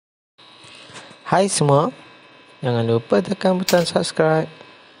Hai semua, jangan lupa tekan butang subscribe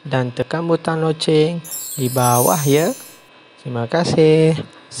dan tekan butang loceng di bawah ya. Terima kasih.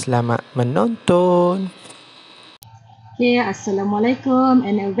 Selamat menonton. Okay, Assalamualaikum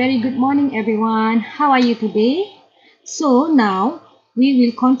and a very good morning everyone. How are you today? So now we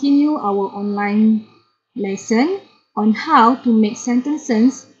will continue our online lesson on how to make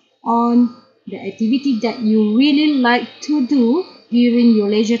sentences on the activity that you really like to do during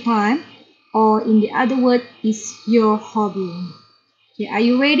your leisure time, or in the other word is your hobby. Okay, are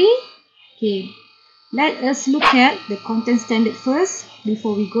you ready? Okay, let us look at the content standard first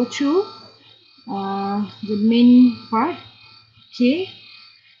before we go through the main part. Okay,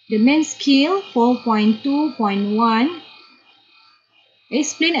 the main skill 4.2.1,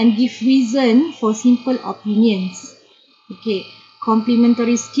 explain and give reason for simple opinions. Okay,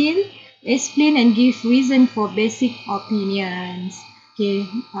 complementary skill, explain and give reason for basic opinions. Okay,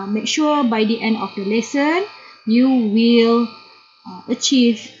 make sure by the end of the lesson you will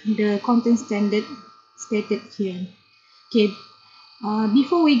achieve the content standard stated here. Okay,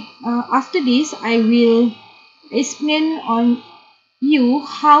 after this I will explain on you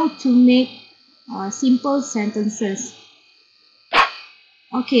how to make simple sentences.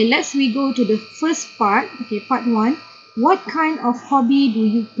 Okay, we go to the first part. Okay, part 1. What kind of hobby do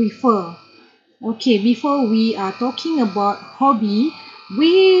you prefer? Okay, before we are talking about hobby,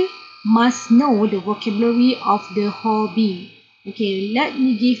 we must know the vocabulary of the hobby. Okay, let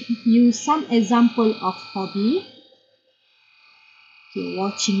me give you some example of hobby. Okay,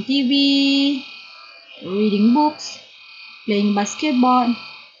 watching TV, reading books, playing basketball,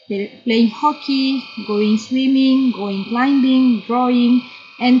 playing hockey, going swimming, going climbing, drawing,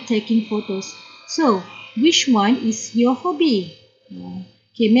 and taking photos. So, which one is your hobby?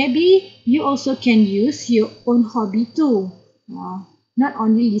 Okay, maybe you also can use your own hobby too. Not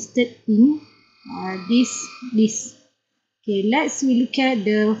only listed in this list. Okay, let's look at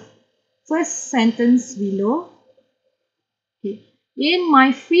the first sentence below. Okay, in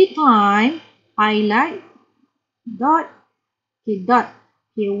my free time, I like dot. Okay, dot.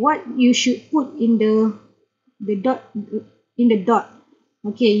 Okay, what you should put in the dot in the dot.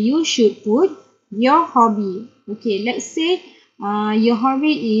 Okay, you should put your hobby. Okay, let's say your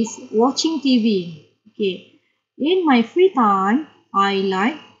hobby is watching TV. Okay, in my free time, I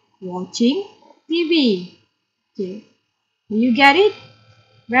like watching TV. Okay, you get it?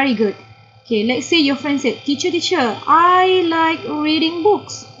 Very good. Okay, let's say your friend said, teacher, I like reading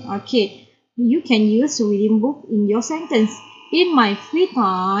books. Okay, you can use reading book in your sentence. In my free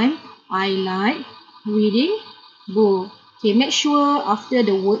time, I like reading book. Okay, make sure after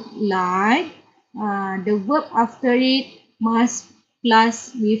the word like, the verb after it must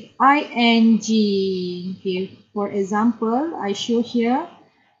plus with ing. Okay, for example, I show here.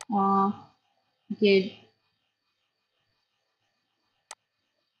 Okay,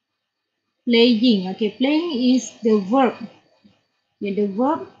 playing. Okay, playing is the verb. Okay, the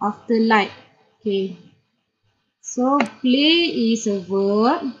verb after like. Okay, so play is a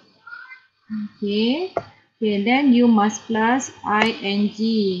verb. Okay, then you must plus ing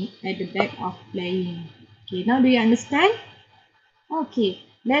at the back of playing. Okay, now do you understand? Okay,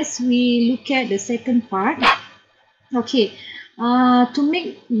 we look at the second part. Okay, to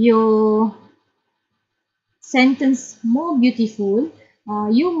make your sentence more beautiful,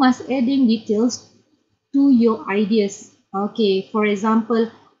 you must adding details to your ideas. Okay, for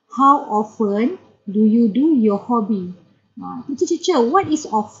example, how often do you do your hobby? Teacher, what is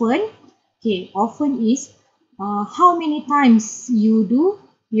often? Okay, often is how many times you do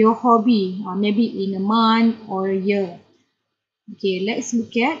your hobby, maybe in a month or a year. Okay, let's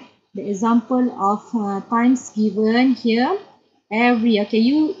look at the example of times given here. Every. Okay,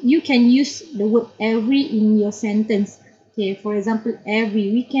 you can use the word every in your sentence. Okay, for example,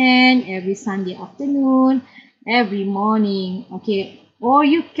 every weekend, every Sunday afternoon, every morning. Okay, or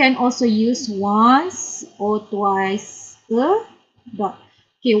you can also use once or twice a dot.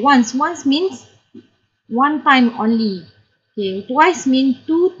 Okay, once means one time only. Okay, twice means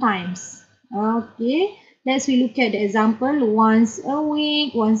two times. Okay, we look at the example. Once a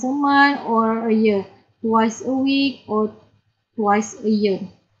week, once a month, or a year. Twice a week or twice a year.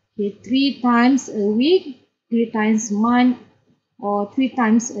 Okay, three times a week, three times a month, or three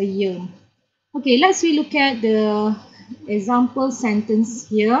times a year. Okay, we look at the example sentence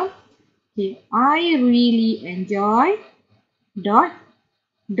here. Okay, I really enjoy dot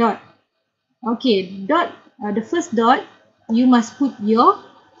dot. Okay, the first dot, you must put your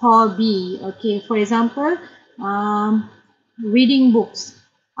hobby. Okay, for example, reading books.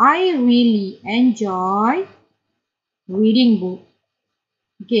 I really enjoy reading book.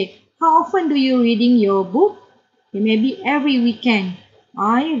 Okay, How often do you reading your book? Okay, maybe every weekend.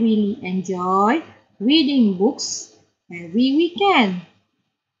 I really enjoy reading books every weekend.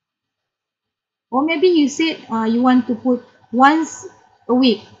 Or maybe you said you want to put once a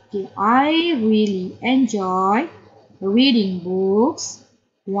week. Okay, I really enjoy reading books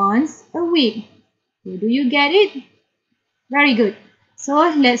once a week. Okay, do you get it? Very good. So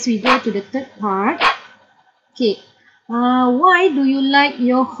let's we go to the third part. Okay. Why do you like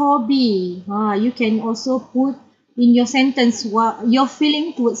your hobby? You can also put in your sentence what your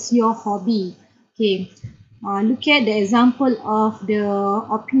feeling towards your hobby. Okay. Look at the example of the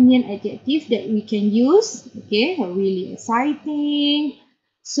opinion adjective that we can use. Okay. Really exciting,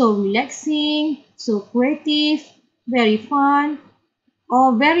 so relaxing, so creative, very fun,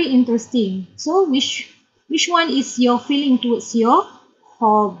 or very interesting. So which one is your feeling towards your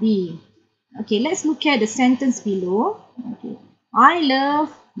hobby? Okay, let's look at the sentence below. Okay, I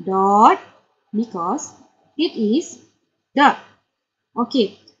love dot because it is dot.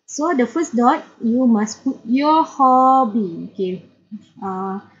 Okay, so the first dot you must put your hobby. Okay,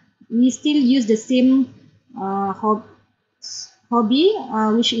 we still use the same hobby,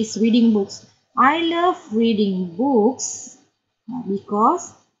 which is reading books. I love reading books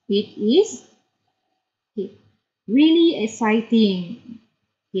because it is okay, really exciting.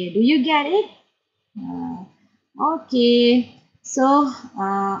 Okay, do you get it? Okay, so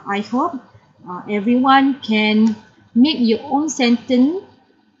I hope everyone can make your own sentence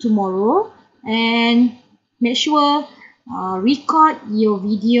tomorrow and make sure record your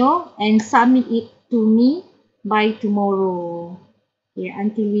video and submit it to me by tomorrow. Okay,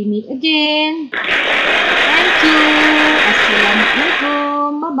 until we meet again. Thank you. Assalamualaikum.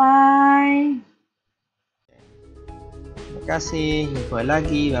 Bye-bye. Terima kasih. Jumpa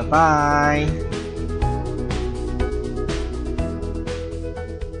lagi. Bye-bye.